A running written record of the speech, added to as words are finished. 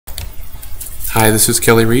Hi, this is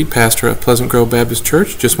Kelly Reed, pastor at Pleasant Grove Baptist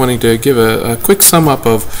Church. Just wanting to give a quick sum up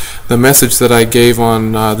of the message that I gave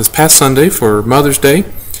on this past Sunday for Mother's Day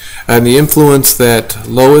and the influence that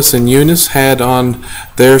Lois and Eunice had on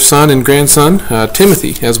their son and grandson,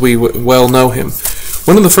 Timothy, as we well know him.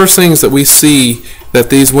 One of the first things that we see that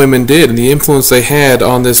these women did and the influence they had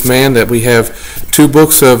on this man, that we have 2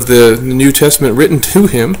 books of the New Testament written to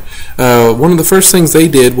him, one of the first things they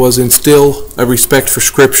did was instill a respect for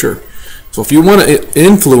Scripture. So if you want to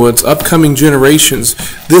influence upcoming generations,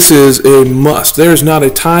 this is a must. There is not a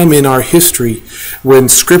time in our history when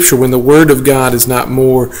Scripture, when the Word of God is not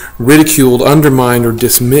more ridiculed, undermined, or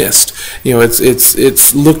dismissed. You know,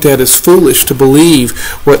 it's looked at as foolish to believe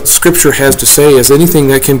what Scripture has to say as anything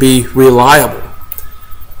that can be reliable.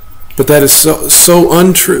 But that is so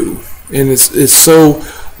untrue, and it's so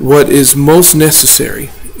what is most necessary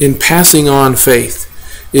in passing on faith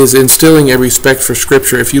is instilling a respect for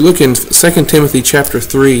Scripture. If you look in 2 Timothy chapter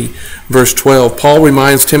 3, verse 12, Paul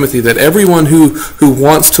reminds Timothy that everyone who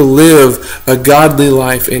wants to live a godly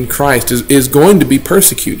life in Christ is going to be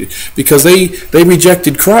persecuted because they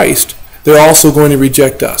rejected Christ. They're also going to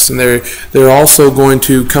reject us, and they're also going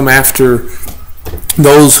to come after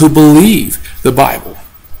those who believe the Bible.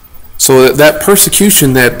 So that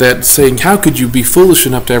persecution, that saying, how could you be foolish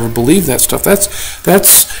enough to ever believe that stuff,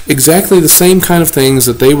 that's exactly the same kind of things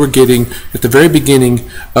that they were getting at the very beginning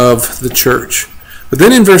of the church. But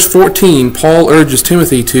then in verse 14, Paul urges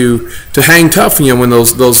Timothy to hang tough, when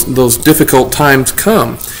those difficult times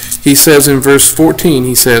come. He says in verse 14,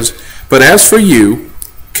 he says, "But as for you,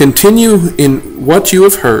 continue in what you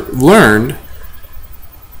have learned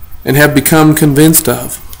and have become convinced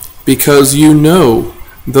of, because you know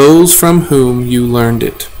those from whom you learned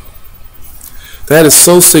it." That is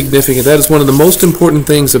so significant. That is one of the most important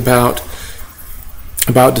things about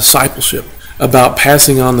discipleship, about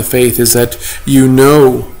passing on the faith, is that you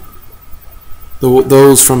know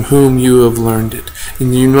those from whom you have learned it.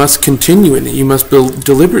 And you must continue in it. You must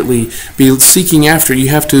deliberately be seeking after it. You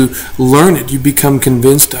have to learn it. You become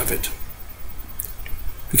convinced of it.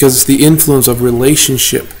 Because it's the influence of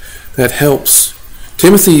relationship that helps.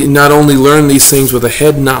 Timothy not only learned these things with a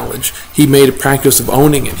head knowledge, he made a practice of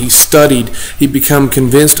owning it. He studied, he became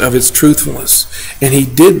convinced of its truthfulness. And he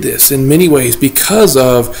did this in many ways because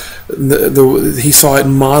of he saw it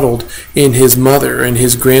modeled in his mother and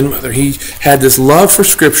his grandmother. He had this love for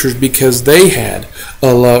Scriptures because they had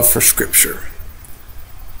a love for Scripture.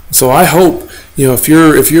 So I hope, if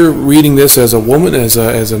you're reading this as a woman, as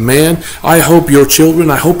a man, I hope your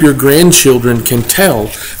children, I hope your grandchildren can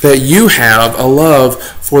tell that you have a love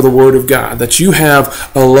for the Word of God, that you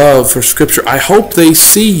have a love for Scripture. I hope they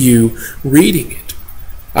see you reading it.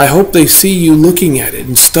 I hope they see you looking at it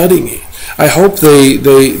and studying it. I hope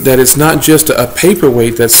that it's not just a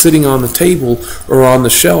paperweight that's sitting on the table or on the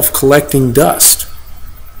shelf collecting dust.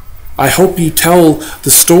 I hope you tell the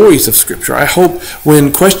stories of Scripture. I hope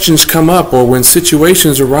when questions come up or when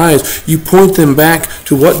situations arise, you point them back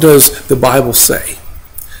to what does the Bible say.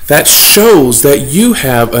 That shows that you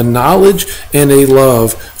have a knowledge and a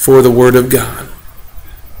love for the Word of God.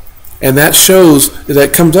 And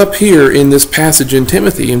that comes up here in this passage in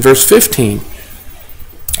Timothy in verse 15.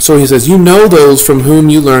 So he says, you know those from whom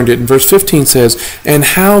you learned it. And verse 15 says, and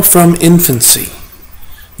how from infancy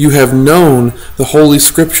you have known the Holy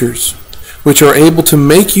Scriptures, which are able to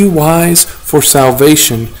make you wise for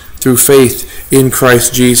salvation through faith in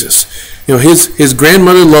Christ Jesus. His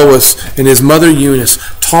grandmother Lois and his mother Eunice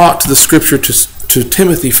taught the Scripture to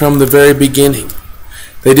Timothy from the very beginning.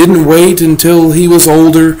 They didn't wait until he was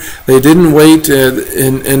older. They didn't wait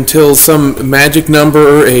until some magic number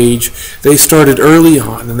or age. They started early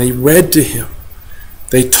on, and they read to him.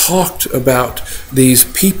 They talked about these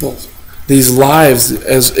people, these lives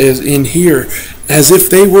as in here, as if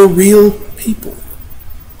they were real people.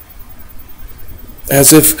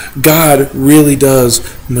 As if God really does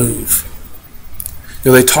move.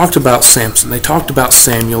 They talked about Samson, they talked about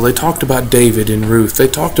Samuel, they talked about David and Ruth, they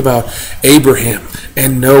talked about Abraham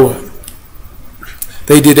and Noah.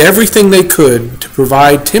 They did everything they could to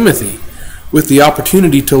provide Timothy with the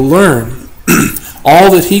opportunity to learn all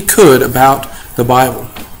that he could about the Bible.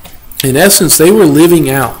 In essence, they were living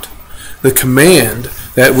out the command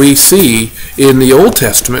that we see in the Old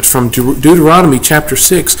Testament from Deuteronomy chapter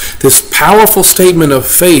 6, this powerful statement of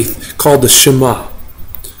faith called the Shema.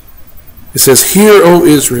 It says, hear, O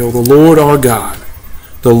Israel, the Lord our God,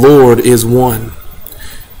 the Lord is one.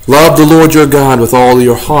 Love the Lord your God with all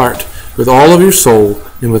your heart, with all of your soul,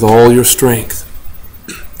 and with all your strength.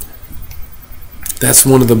 That's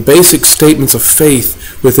one of the basic statements of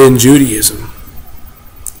faith within Judaism.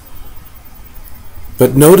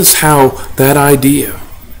 But notice how that idea,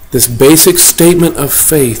 this basic statement of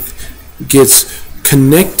faith, gets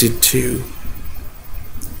connected to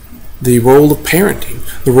the role of parenting,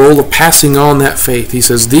 the role of passing on that faith. He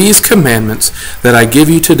says, these commandments that I give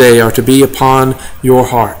you today are to be upon your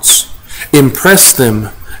hearts. Impress them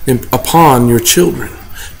upon your children.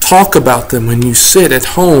 Talk about them when you sit at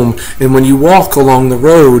home and when you walk along the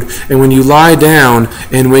road and when you lie down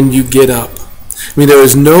and when you get up. I mean, there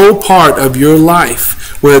is no part of your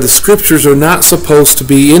life where the Scriptures are not supposed to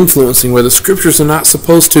be influencing, where the Scriptures are not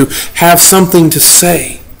supposed to have something to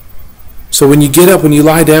say. So when you get up, when you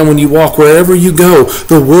lie down, when you walk, wherever you go,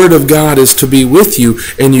 the Word of God is to be with you,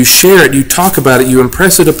 and you share it, you talk about it, you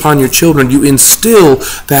impress it upon your children, you instill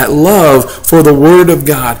that love for the Word of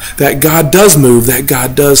God, that God does move, that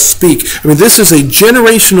God does speak. I mean, this is a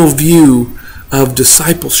generational view of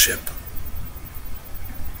discipleship.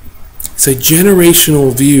 It's a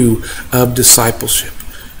generational view of discipleship.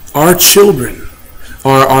 Our children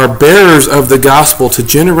are bearers of the gospel to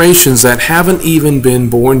generations that haven't even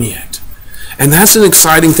been born yet. And that's an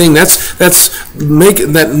exciting thing.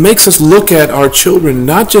 That makes us look at our children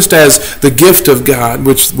not just as the gift of God,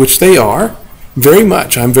 which they are, very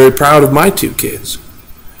much. I'm very proud of my two kids.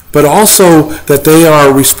 But also that they are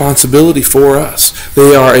a responsibility for us.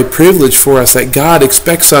 They are a privilege for us, that God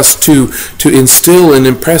expects us to instill and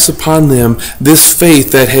impress upon them this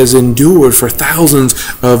faith that has endured for thousands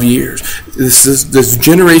of years. This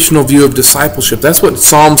generational view of discipleship. That's what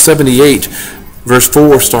Psalm 78 Verse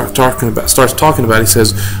 4 starts talking about. He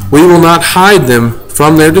says, we will not hide them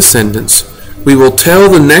from their descendants. We will tell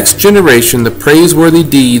the next generation the praiseworthy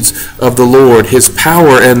deeds of the Lord, his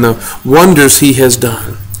power and the wonders he has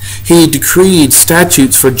done. He decreed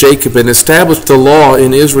statutes for Jacob and established the law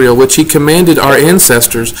in Israel, which he commanded our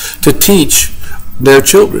ancestors to teach their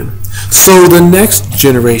children, so the next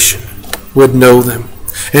generation would know them,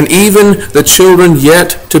 and even the children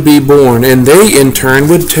yet to be born, and they in turn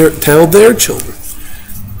would tell their children.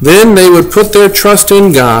 Then they would put their trust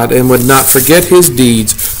in God and would not forget his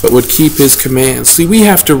deeds, but would keep his commands. See, we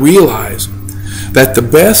have to realize that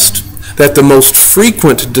the most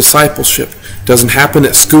frequent discipleship doesn't happen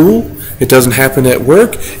at school, it doesn't happen at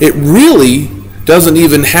work, it really doesn't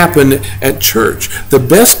even happen at church. The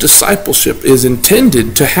best discipleship is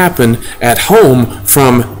intended to happen at home,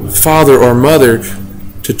 from father or mother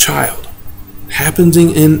to child.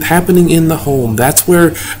 Happening in the home. That's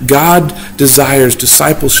where God desires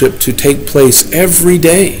discipleship to take place every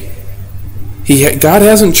day. God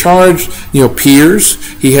hasn't charged peers.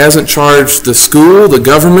 He hasn't charged the school, the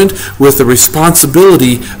government, with the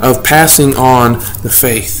responsibility of passing on the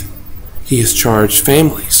faith. He has charged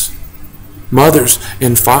families, mothers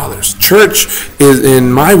and fathers. Church is,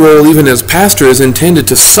 in my role even as pastor, is intended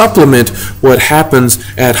to supplement what happens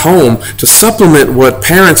at home, to supplement what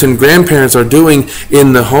parents and grandparents are doing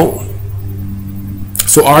in the home.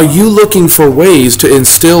 So are you looking for ways to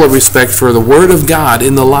instill a respect for the Word of God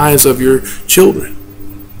in the lives of your children?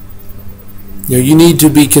 You need to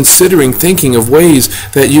be thinking of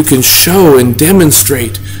ways that you can show and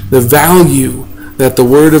demonstrate the value that the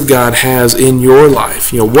Word of God has in your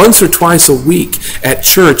life. Once or twice a week at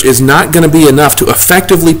church is not going to be enough to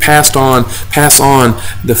effectively pass on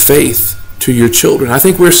the faith to your children. I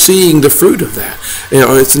think we're seeing the fruit of that.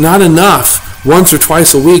 It's not enough once or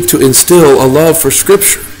twice a week to instill a love for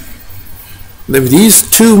Scripture. These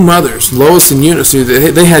two mothers, Lois and Eunice,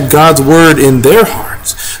 they had God's Word in their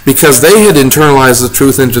hearts because they had internalized the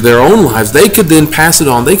truth into their own lives. They could then pass it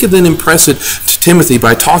on. They could then impress it to Timothy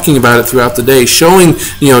by talking about it throughout the day, showing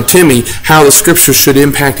Timmy how the Scriptures should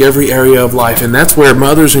impact every area of life. And that's where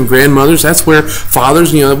mothers and grandmothers, that's where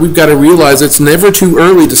fathers, we've got to realize it's never too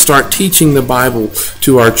early to start teaching the Bible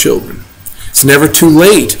to our children. It's never too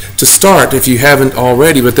late to start if you haven't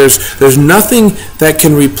already, but there's nothing that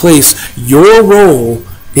can replace your role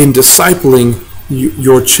in discipling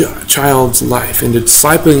your child's life, into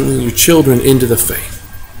discipling your children into the faith.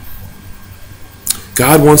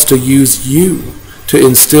 God wants to use you to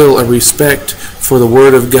instill a respect for the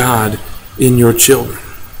Word of God in your children.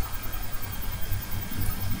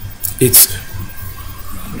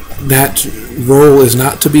 That role is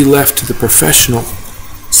not to be left to the professional,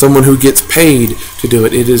 someone who gets paid to do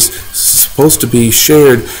it. It is supposed to be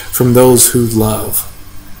shared from those who love.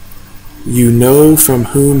 You know from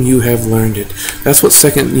whom you have learned it. That's what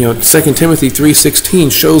 2 Timothy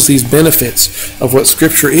 3:16 shows these benefits of what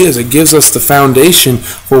Scripture is. It gives us the foundation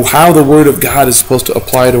for how the Word of God is supposed to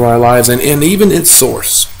apply to our lives, and even its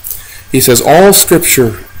source. He says all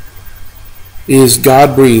Scripture is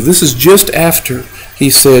God-breathed. This is just after he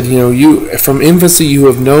said, you from infancy you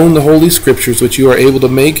have known the Holy Scriptures, which are able to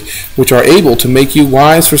make you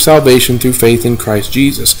wise for salvation through faith in Christ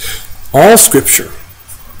Jesus. All Scripture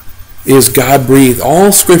is God-breathed.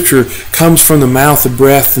 All Scripture comes from the mouth, the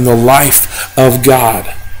breath, and the life of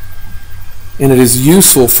God. And it is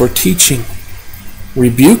useful for teaching,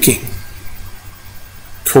 rebuking,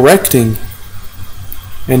 correcting,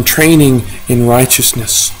 and training in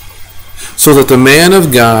righteousness, so that the man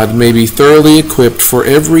of God may be thoroughly equipped for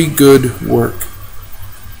every good work.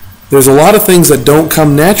 There's a lot of things that don't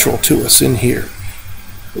come natural to us in here.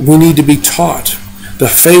 We need to be taught. The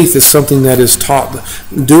faith is something that is taught.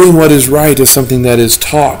 Doing what is right is something that is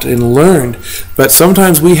taught and learned. But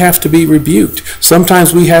sometimes we have to be rebuked.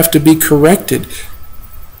 Sometimes we have to be corrected.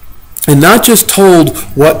 And not just told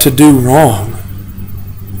what to do wrong,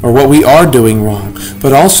 or what we are doing wrong,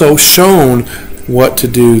 but also shown what to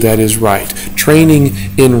do that is right. Training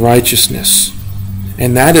in righteousness.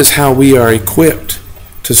 And that is how we are equipped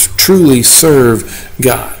to truly serve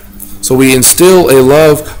God. So we instill a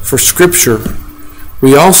love for Scripture.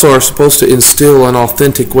 We also are supposed to instill an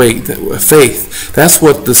authentic faith. That's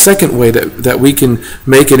what the second way that we can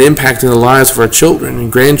make an impact in the lives of our children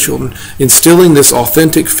and grandchildren. Instilling this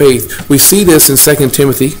authentic faith. We see this in 2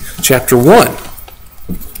 Timothy chapter 1.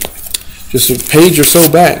 Just a page or so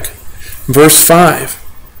back. Verse 5.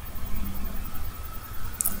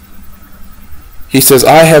 He says,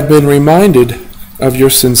 I have been reminded of your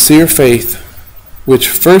sincere faith, which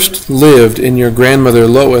first lived in your grandmother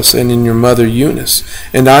Lois and in your mother Eunice,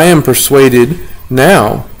 and I am persuaded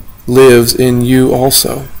now lives in you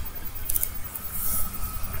also.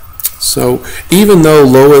 So even though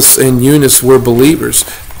Lois and Eunice were believers,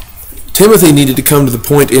 Timothy needed to come to the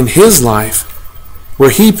point in his life where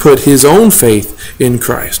he put his own faith in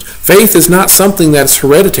Christ. Faith is not something that's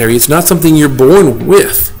hereditary. It's not something you're born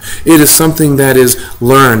with. It is something that is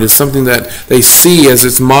learned. It's something that they see as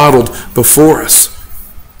it's modeled before us.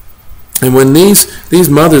 And when these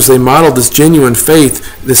mothers, they model this genuine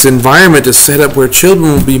faith, this environment is set up where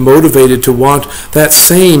children will be motivated to want that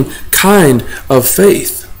same kind of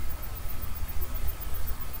faith.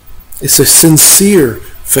 It's a sincere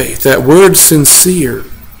faith. That word sincere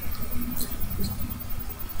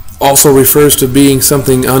also refers to being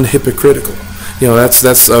something unhypocritical.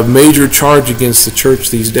 That's a major charge against the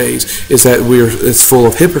church these days, is that it's full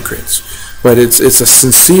of hypocrites. But it's a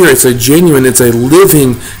sincere, it's a genuine, it's a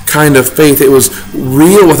living kind of faith. It was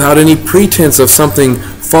real without any pretense of something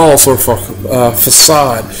false or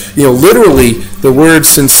facade. Literally, the word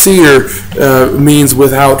sincere means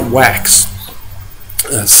without wax.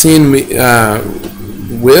 Sin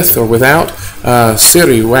with or without,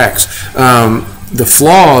 siri, wax. The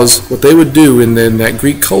flaws, what they would do in that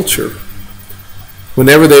Greek culture,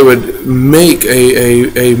 whenever they would make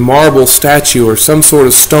a marble statue or some sort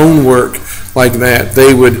of stonework like that,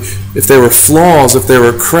 they would, if there were flaws, if there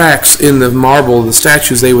were cracks in the marble, the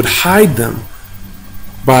statues, they would hide them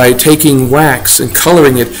by taking wax and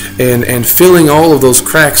coloring it and filling all of those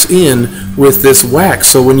cracks in with this wax.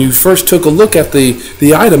 So when you first took a look at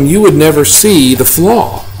the item, you would never see the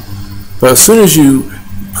flaw. But as soon as you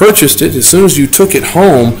purchased it, as soon as you took it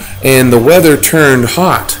home and the weather turned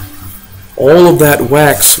hot, all of that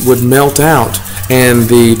wax would melt out and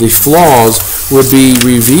the flaws would be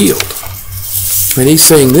revealed. And he's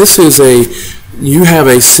saying you have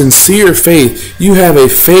a sincere faith. You have a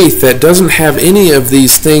faith that doesn't have any of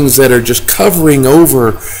these things that are just covering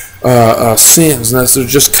over sins. And they're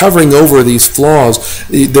just covering over these flaws.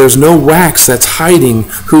 There's no wax that's hiding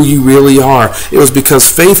who you really are. It was because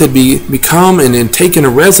faith had become and taken a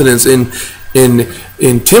residence in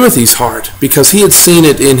Timothy's heart, because he had seen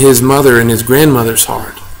it in his mother and his grandmother's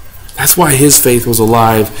heart. That's why his faith was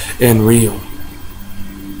alive and real.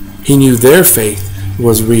 He knew their faith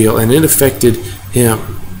was real, and it affected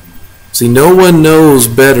him. See, no one knows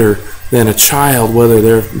better than a child whether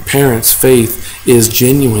their parents' faith is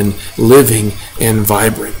genuine, living, and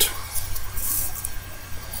vibrant.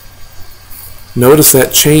 Notice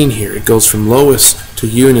that chain here. It goes from Lois to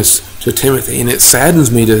Eunice to Timothy, and it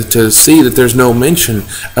saddens me to see that there's no mention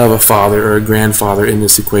of a father or a grandfather in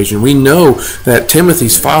this equation. We know that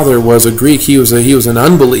Timothy's father was a Greek. He was an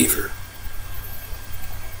unbeliever.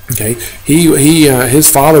 Okay,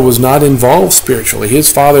 his father was not involved spiritually.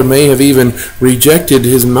 His father may have even rejected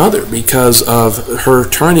his mother because of her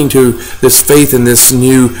turning to this faith in this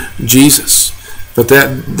new Jesus. But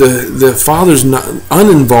that the father's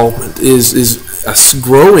uninvolvement is a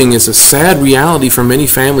sad reality for many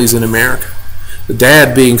families in America. The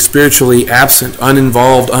dad being spiritually absent,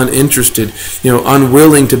 uninvolved, uninterested,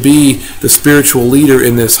 unwilling to be the spiritual leader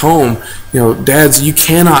in this home. Dads, you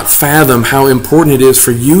cannot fathom how important it is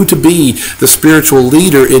for you to be the spiritual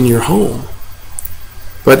leader in your home.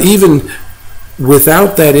 But even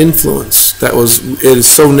without that influence, it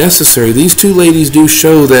is so necessary. These two ladies do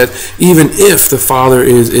show that even if the father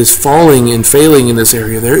is falling and failing in this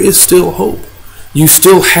area, there is still hope. You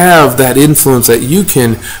still have that influence that you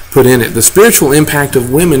can put in it. The spiritual impact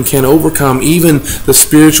of women can overcome even the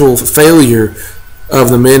spiritual failure of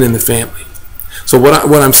the men in the family. So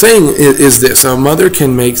what I'm saying is this: a mother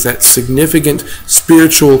can make that significant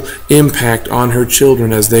spiritual impact on her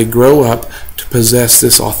children as they grow up to possess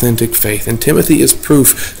this authentic faith. And Timothy is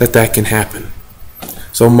proof that that can happen.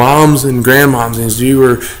 So moms and grandmoms, as you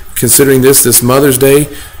were considering this Mother's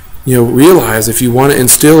Day, realize if you want to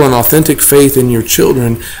instill an authentic faith in your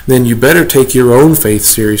children, then you better take your own faith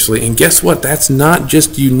seriously. And guess what? That's not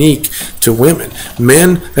just unique to women.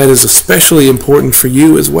 Men, that is especially important for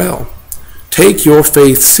you as well. Take your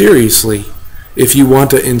faith seriously if you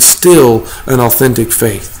want to instill an authentic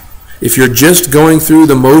faith. If you're just going through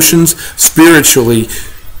the motions spiritually,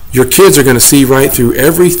 your kids are going to see right through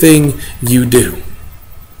everything you do.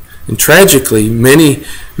 And tragically, many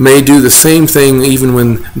may do the same thing even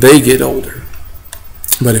when they get older.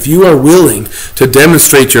 But if you are willing to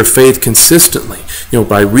demonstrate your faith consistently,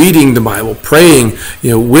 by reading the Bible, praying,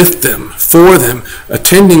 with them, for them,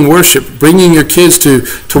 attending worship, bringing your kids to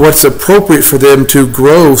what's appropriate for them to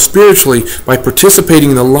grow spiritually, by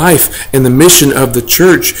participating in the life and the mission of the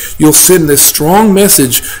church, you'll send this strong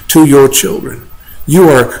message to your children. You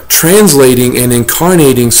are translating and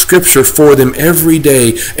incarnating Scripture for them every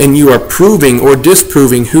day, and you are proving or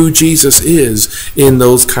disproving who Jesus is in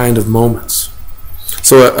those kind of moments.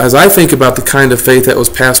 So as I think about the kind of faith that was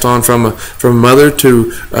passed on from mother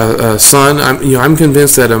to son, I'm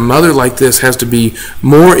convinced that a mother like this has to be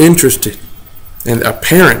more interested, and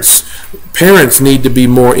parents need to be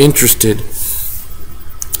more interested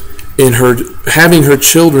in having her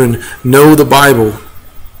children know the Bible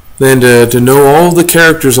than to know all the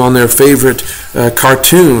characters on their favorite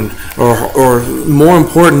cartoon, or more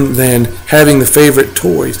important than having the favorite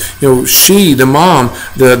toys. She, the mom,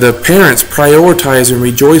 the parents prioritize and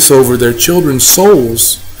rejoice over their children's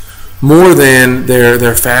souls more than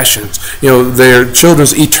their fashions. Their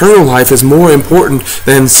children's eternal life is more important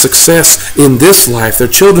than success in this life. Their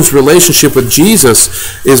children's relationship with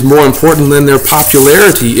Jesus is more important than their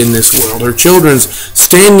popularity in this world. Their children's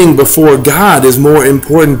standing before God is more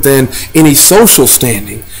important than any social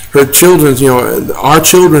standing. Our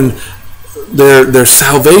children, their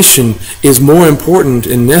salvation is more important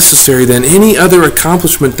and necessary than any other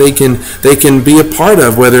accomplishment they can be a part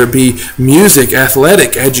of, whether it be music,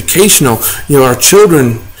 athletic, educational. Our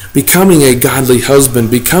children becoming a godly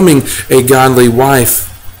husband, becoming a godly wife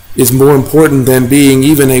is more important than being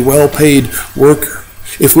even a well-paid worker.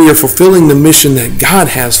 If we are fulfilling the mission that God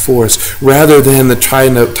has for us rather than the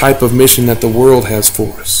type of mission that the world has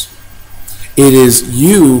for us, it is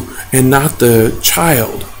you and not the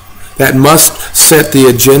child that must set the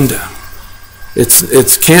agenda.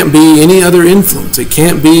 It can't be any other influence. It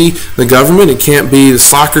can't be the government. It can't be the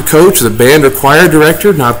soccer coach, the band or choir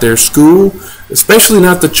director, not their school, especially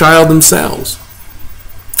not the child themselves.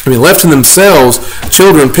 Left to themselves,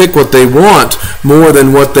 children pick what they want more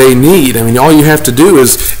than what they need. All you have to do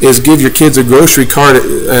is give your kids a grocery cart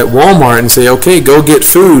at Walmart and say, okay, go get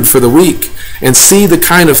food for the week, and see the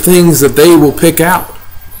kind of things that they will pick out.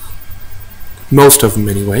 Most of them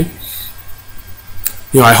anyway.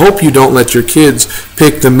 I hope you don't let your kids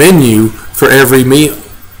pick the menu for every meal.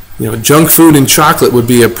 Junk food and chocolate would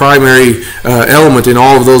be a primary element in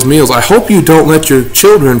all of those meals. I hope you don't let your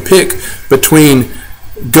children pick between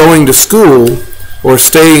going to school or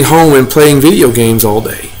staying home and playing video games all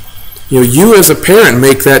day. You as a parent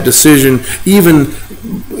make that decision, even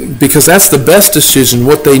because that's the best decision,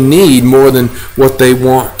 what they need more than what they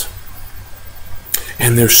want.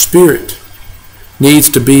 And their spirit needs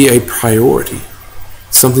to be a priority,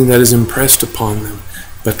 something that is impressed upon them.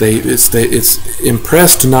 But it's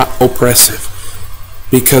impressed, not oppressive,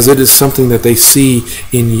 because it is something that they see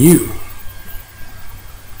in you.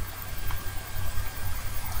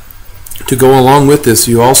 To go along with this,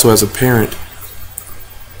 you also as a parent,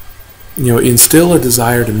 instill a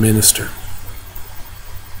desire to minister.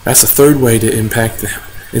 That's a third way to impact them.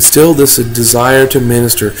 Instill this a desire to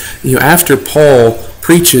minister. After Paul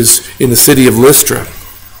preaches in the city of Lystra,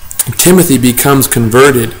 Timothy becomes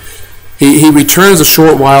converted. He returns a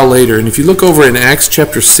short while later, and if you look over in Acts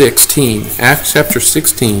chapter 16,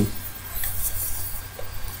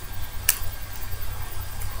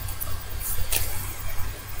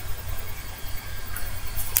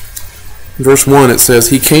 In verse 1 it says,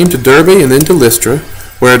 "He came to Derbe and then to Lystra,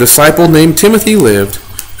 where a disciple named Timothy lived,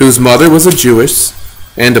 whose mother was a Jewess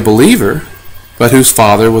and a believer, but whose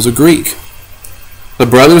father was a Greek. The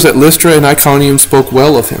brothers at Lystra and Iconium spoke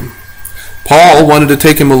well of him. Paul wanted to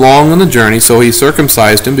take him along on the journey, so he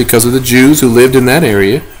circumcised him because of the Jews who lived in that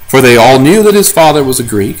area, for they all knew that his father was a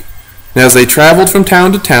Greek. And as they traveled from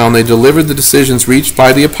town to town, they delivered the decisions reached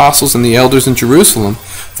by the apostles and the elders in Jerusalem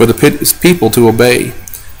for the people to obey.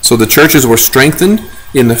 So the churches were strengthened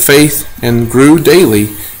in the faith and grew daily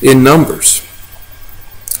in numbers."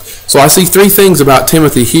 So I see three things about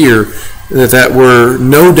Timothy here that were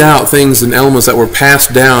no doubt things and elements that were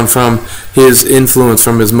passed down from his influence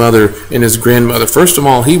from his mother and his grandmother. First of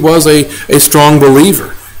all, he was a strong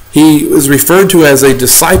believer. He was referred to as a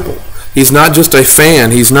disciple. He's not just a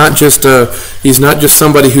fan. He's not just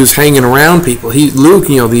somebody who's hanging around people. Luke,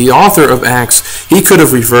 the author of Acts, he could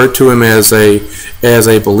have referred to him as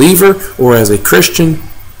a believer or as a Christian,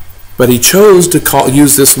 but he chose to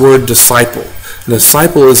use this word disciple. A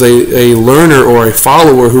disciple is a learner or a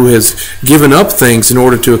follower who has given up things in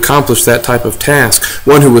order to accomplish that type of task.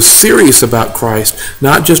 One who was serious about Christ,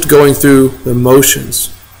 not just going through the motions.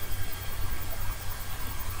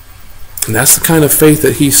 And that's the kind of faith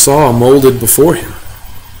that he saw molded before him.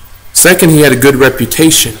 Second, he had a good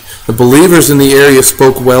reputation. The believers in the area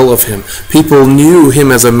spoke well of him. People knew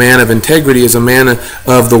him as a man of integrity, as a man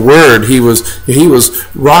of the word. He was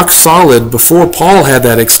rock solid before Paul had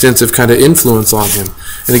that extensive kind of influence on him.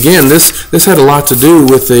 And again, this had a lot to do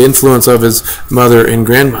with the influence of his mother and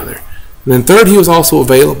grandmother. And then third, he was also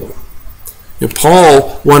available.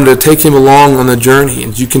 Paul wanted to take him along on the journey.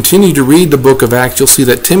 And as you continue to read the book of Acts, you'll see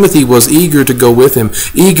that Timothy was eager to go with him,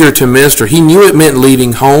 eager to minister. He knew it meant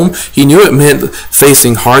leaving home. He knew it meant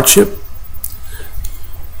facing hardship.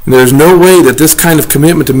 And there's no way that this kind of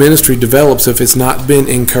commitment to ministry develops if it's not been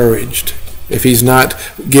encouraged, if he's not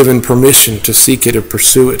given permission to seek it or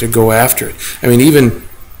pursue it, to go after it. I mean, even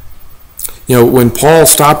when Paul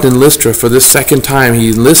stopped in Lystra for this second time, he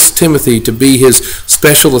enlists Timothy to be his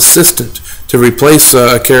special assistant to replace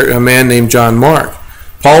a man named John Mark.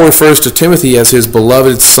 Paul refers to Timothy as his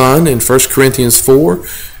beloved son in 1 Corinthians 4.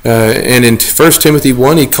 And in 1 Timothy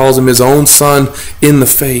 1, he calls him his own son in the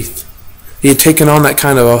faith. He had taken on that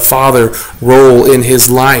kind of a father role in his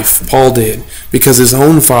life, Paul did, because his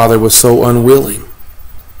own father was so unwilling.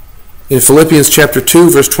 In Philippians chapter 2,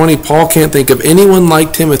 verse 20, Paul can't think of anyone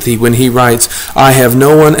like Timothy when he writes, "I have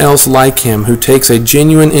no one else like him who takes a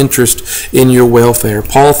genuine interest in your welfare."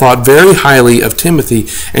 Paul thought very highly of Timothy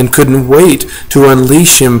and couldn't wait to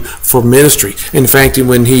unleash him for ministry. In fact,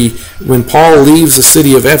 when Paul leaves the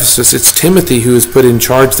city of Ephesus, it's Timothy who is put in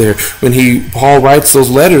charge there. When Paul writes those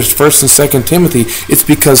letters, 1 and 2 Timothy, it's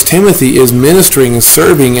because Timothy is ministering and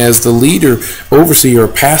serving as the leader, overseer, or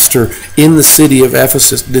pastor in the city of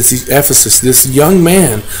Ephesus. This young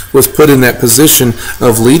man was put in that position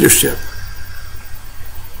of leadership.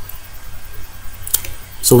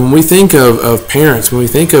 So when we think of parents, when we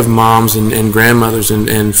think of moms and grandmothers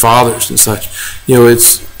and fathers and such,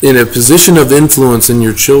 it's in a position of influence in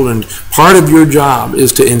your children. Part of your job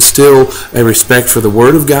is to instill a respect for the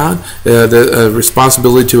Word of God, a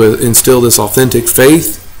responsibility to instill this authentic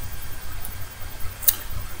faith.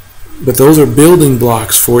 But those are building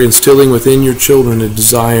blocks for instilling within your children a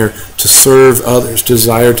desire to serve others,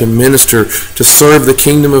 desire to minister, to serve the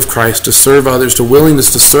kingdom of Christ, to serve others, to willingness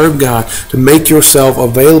to serve God, to make yourself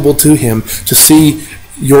available to Him, to see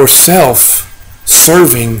yourself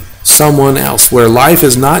serving someone else, where life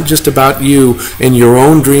is not just about you and your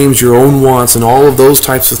own dreams, your own wants, and all of those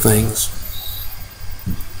types of things.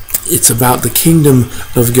 It's about the kingdom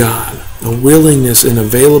of God, a willingness and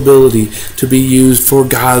availability to be used for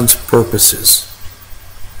God's purposes.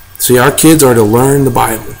 See, our kids are to learn the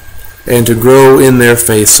Bible and to grow in their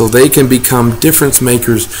faith so they can become difference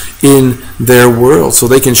makers in their world, so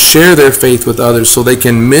they can share their faith with others, so they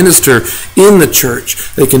can minister in the church,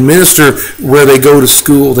 they can minister where they go to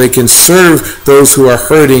school, they can serve those who are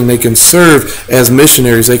hurting, they can serve as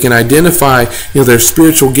missionaries, they can identify their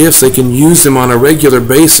spiritual gifts, they can use them on a regular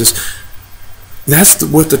basis. That's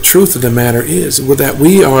what the truth of the matter is, that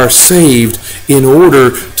we are saved in order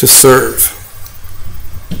to serve.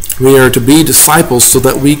 We are to be disciples so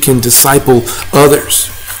that we can disciple others.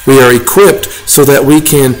 We are equipped so that we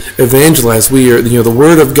can evangelize. We are, the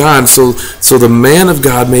Word of God, so the man of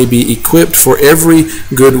God may be equipped for every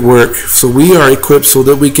good work. So we are equipped so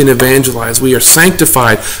that we can evangelize. We are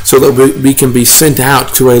sanctified so that we can be sent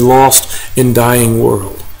out to a lost and dying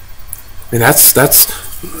world. And that's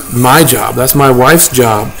my job. That's my wife's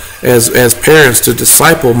job as parents, to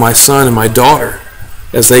disciple my son and my daughter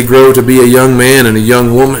as they grow to be a young man and a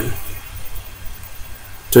young woman.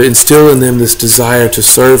 to instill in them this desire to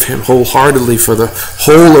serve him wholeheartedly for the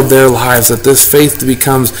whole of their lives, that this faith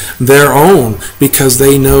becomes their own because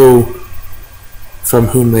they know from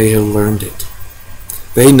whom they have learned it.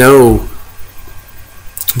 They know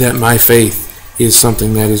that my faith is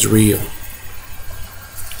something that is real.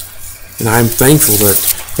 And I'm thankful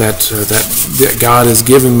that God has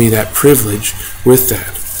given me that privilege with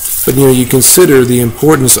that. But you consider the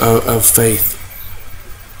importance of faith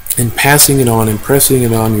and passing it on, impressing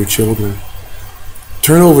it on your children.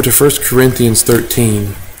 Turn over to 1 Corinthians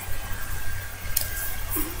 13.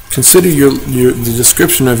 Consider the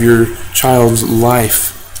description of your child's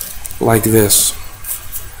life like this.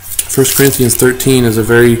 1 Corinthians 13 is a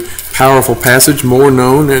very powerful passage, more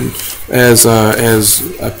known as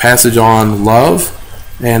a passage on love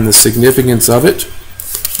and the significance of it.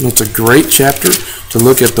 It's a great chapter to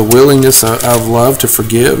look at the willingness of love to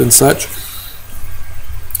forgive and such.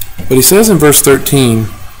 But he says in verse 13,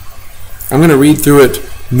 I'm going to read through it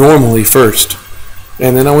normally first,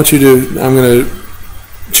 and then I'm going to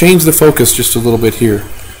change the focus just a little bit here.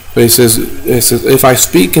 But it says, if I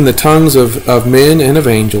speak in the tongues of men and of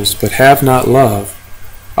angels, but have not love,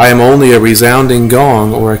 I am only a resounding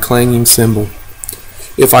gong or a clanging cymbal.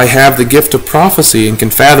 If I have the gift of prophecy and can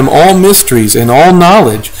fathom all mysteries and all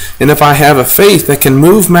knowledge, and if I have a faith that can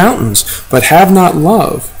move mountains, but have not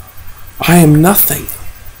love, I am nothing.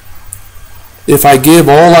 If I give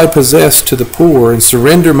all I possess to the poor and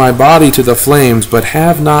surrender my body to the flames, but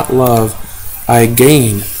have not love, I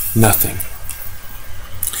gain nothing.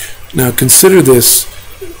 Now consider this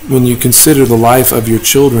when you consider the life of your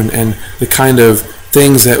children and the kind of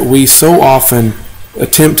things that we so often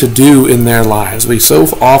attempt to do in their lives. We so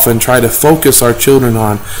often try to focus our children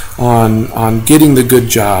on getting the good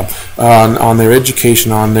job, on their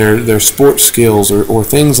education, on their sports skills or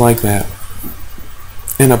things like that.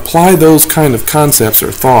 And apply those kind of concepts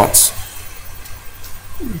or thoughts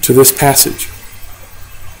to this passage.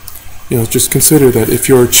 Just consider that if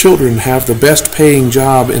your children have the best paying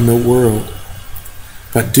job in the world,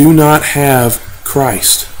 but do not have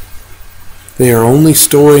Christ, they are only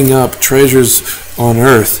storing up treasures on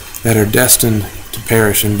earth that are destined to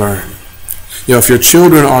perish and burn. If your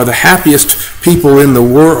children are the happiest people in the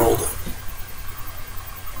world,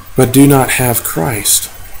 but do not have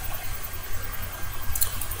Christ,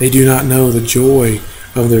 they do not know the joy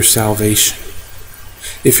of their salvation.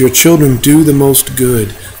 If your children do the most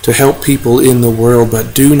good to help people in the world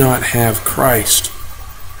but do not have Christ,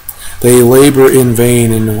 they labor in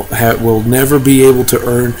vain and will never be able to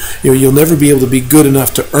earn, you'll never be able to be good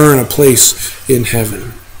enough to earn a place in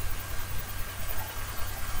heaven.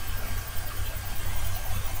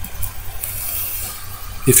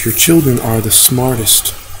 If your children are the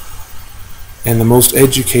smartest and the most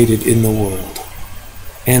educated in the world,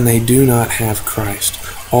 and they do not have Christ,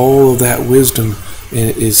 all of that wisdom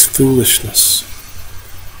is foolishness,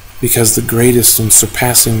 because the greatest and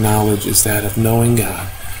surpassing knowledge is that of knowing God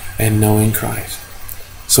and knowing Christ.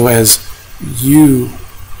 So as you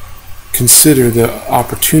consider the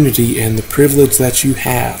opportunity and the privilege that you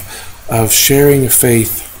have of sharing a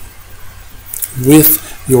faith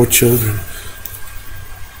with your children,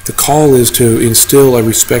 the call is to instill a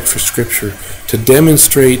respect for Scripture, to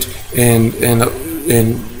demonstrate and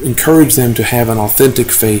encourage them to have an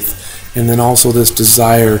authentic faith, and then also this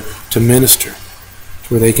desire to minister, to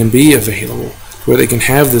where they can be available, to where they can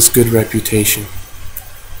have this good reputation.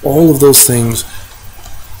 All of those things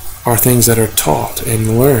are things that are taught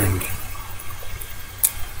and learned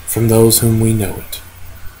from those whom we know it.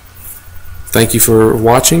 Thank you for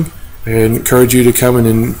watching. I encourage you to come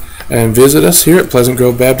and visit us here at Pleasant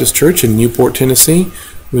Grove Baptist Church in Newport, Tennessee.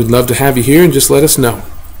 We'd love to have you here, and just let us know.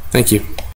 Thank you.